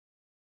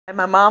And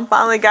my mom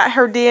finally got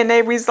her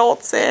DNA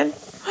results in.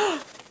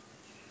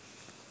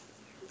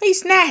 He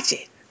snatch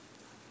it.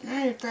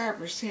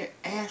 95%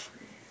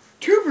 African.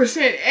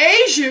 2%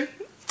 Asian.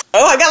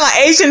 Oh, I got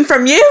my Asian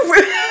from you.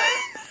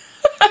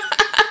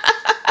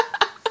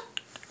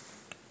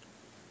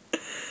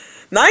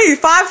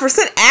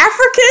 95%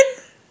 African?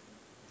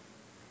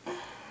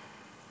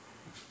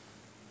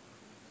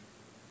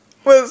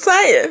 What's it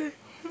saying?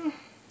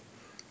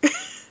 You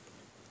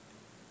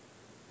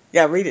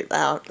gotta read it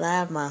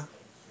loud, Mom.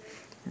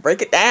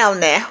 Break it down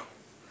now.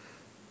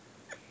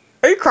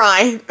 Are you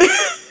crying? Who cried?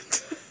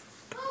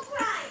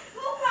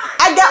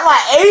 I got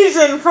my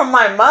Asian from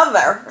my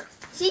mother.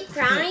 She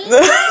crying?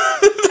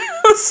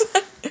 What's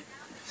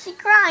She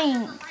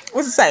crying.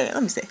 it saying?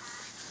 Let me see.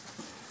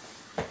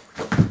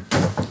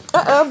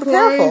 Be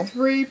careful.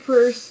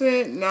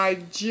 23%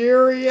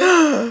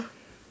 Nigeria.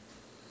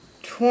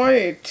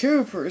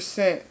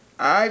 22%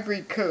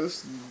 Ivory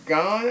Coast,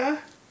 Ghana.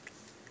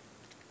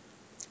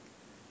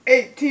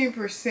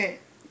 18%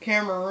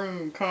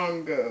 Cameroon,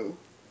 Congo.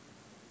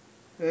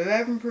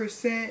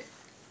 11%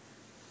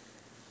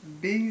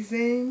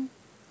 Benin,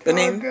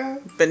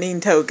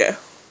 Togo.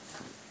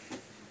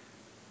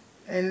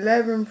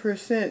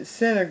 11%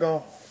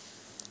 Senegal.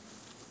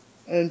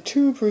 And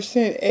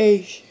 2%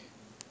 Asia.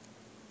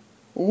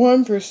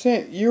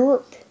 1%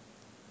 Europe.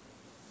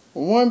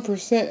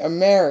 1%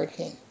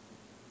 American.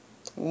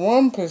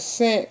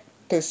 1%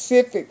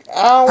 Pacific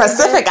Islander.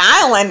 Pacific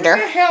Islander?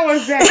 What the hell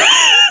is that?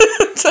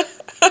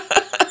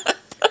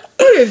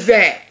 What is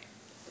that?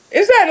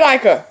 Is that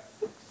like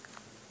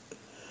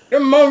the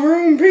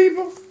maroon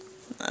people?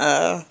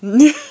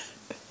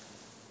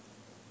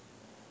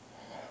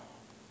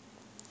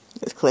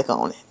 Just click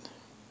on it.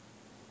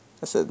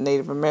 That says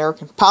Native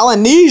American.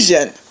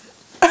 Polynesian.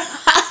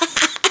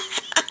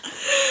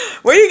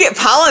 Where do you get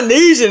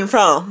Polynesian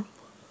from?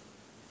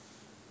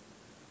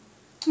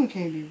 That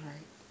can't be right.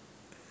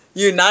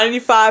 You're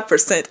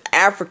 95%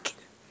 African.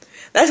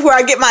 That's where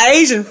I get my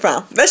Asian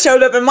from. That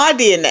showed up in my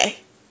DNA.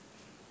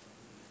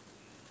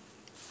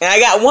 And I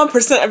got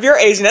 1% of your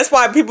Asian. That's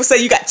why people say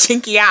you got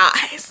chinky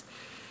eyes.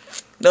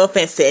 No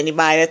offense to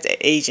anybody that's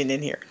Asian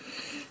in here.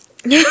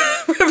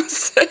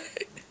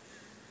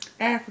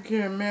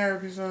 African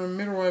Americans on the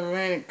middle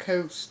Atlantic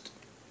coast.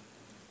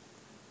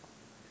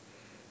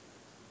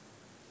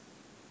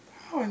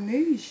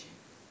 Polynesian.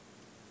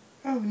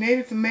 Oh,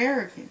 Native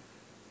American.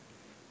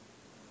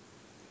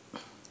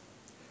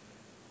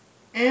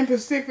 And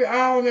Pacific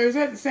Islander, is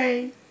that the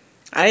same?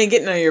 I didn't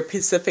get none of your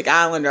Pacific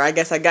Islander. I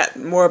guess I got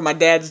more of my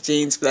dad's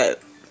genes for that.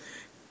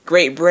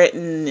 Great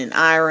Britain and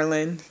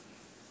Ireland.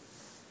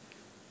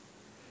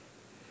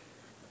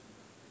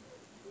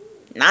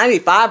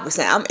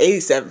 95%. I'm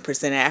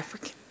 87%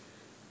 African.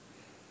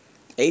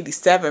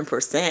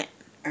 87%.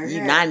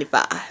 You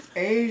 95.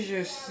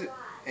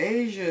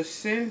 Asia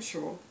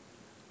Central,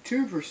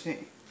 2%.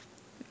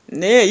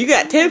 Yeah, you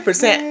got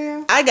 10%.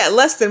 Yeah. I got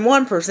less than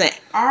 1%.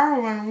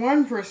 Ireland,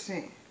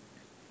 1%.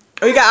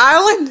 Oh, you got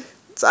Ireland?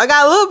 So I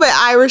got a little bit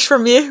Irish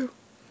from you.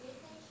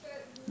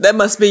 That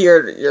must be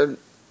your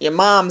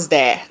mom's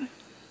dad.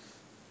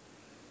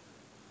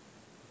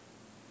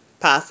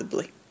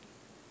 Possibly.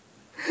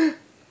 Did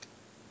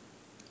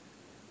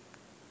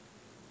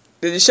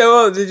it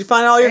show up? Did you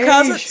find all your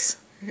cousins?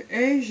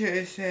 Asia,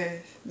 it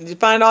says. Did you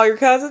find all your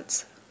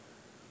cousins?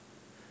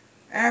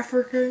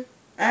 Africa,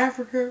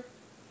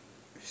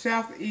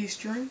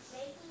 Southeastern,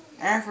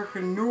 Africa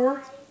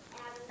North,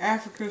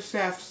 Africa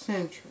South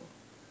Central,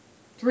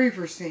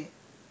 3%.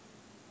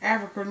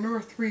 Africa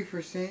North,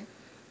 3%.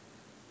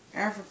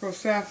 Africa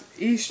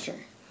Southeastern,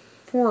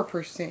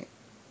 4%.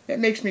 That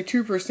makes me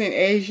 2%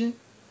 Asian.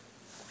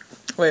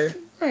 Where?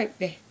 Right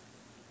there.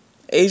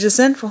 Asia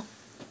Central.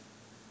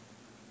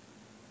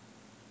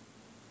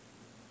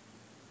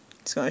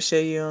 It's going to show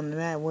you on the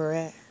map where we're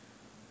at.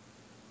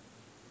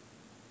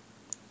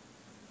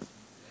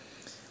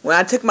 When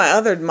I took I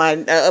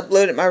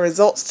uploaded my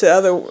results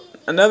to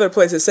another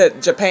place, it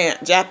said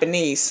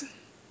Japanese.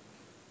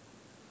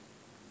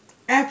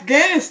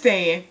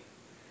 Afghanistan.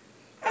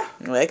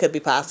 Well, that could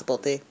be possible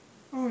too.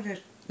 Oh,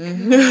 that's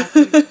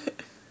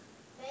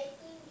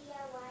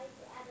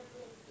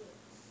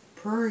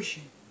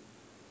Persian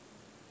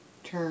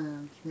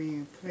terms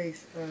mean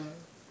place of.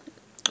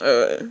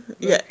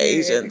 You got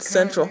Asian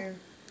Central.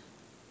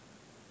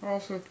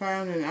 Also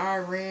found in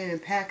Iran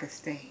and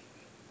Pakistan.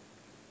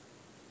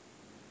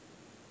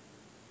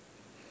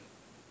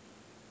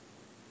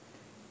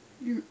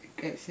 You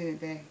gotta send it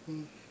back to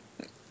me.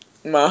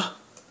 Ma.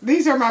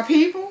 These are my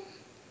people?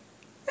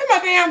 They're my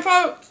damn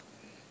folks.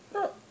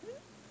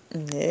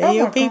 Yeah, oh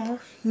your my people.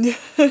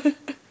 Gosh.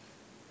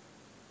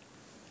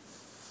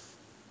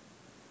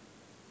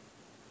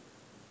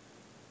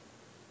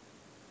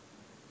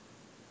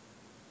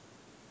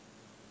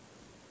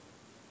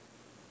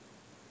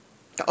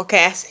 Oh,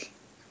 Cassie.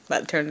 About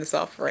to turn this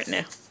off right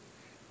now.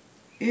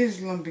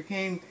 Islam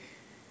became,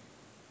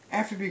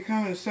 after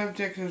becoming a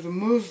subject of the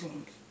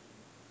Muslims.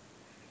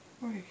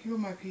 Oh, they killed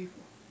my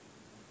people.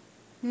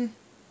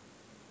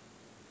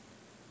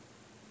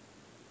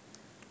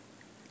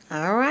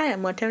 All right,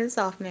 I'm going to turn this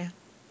off now.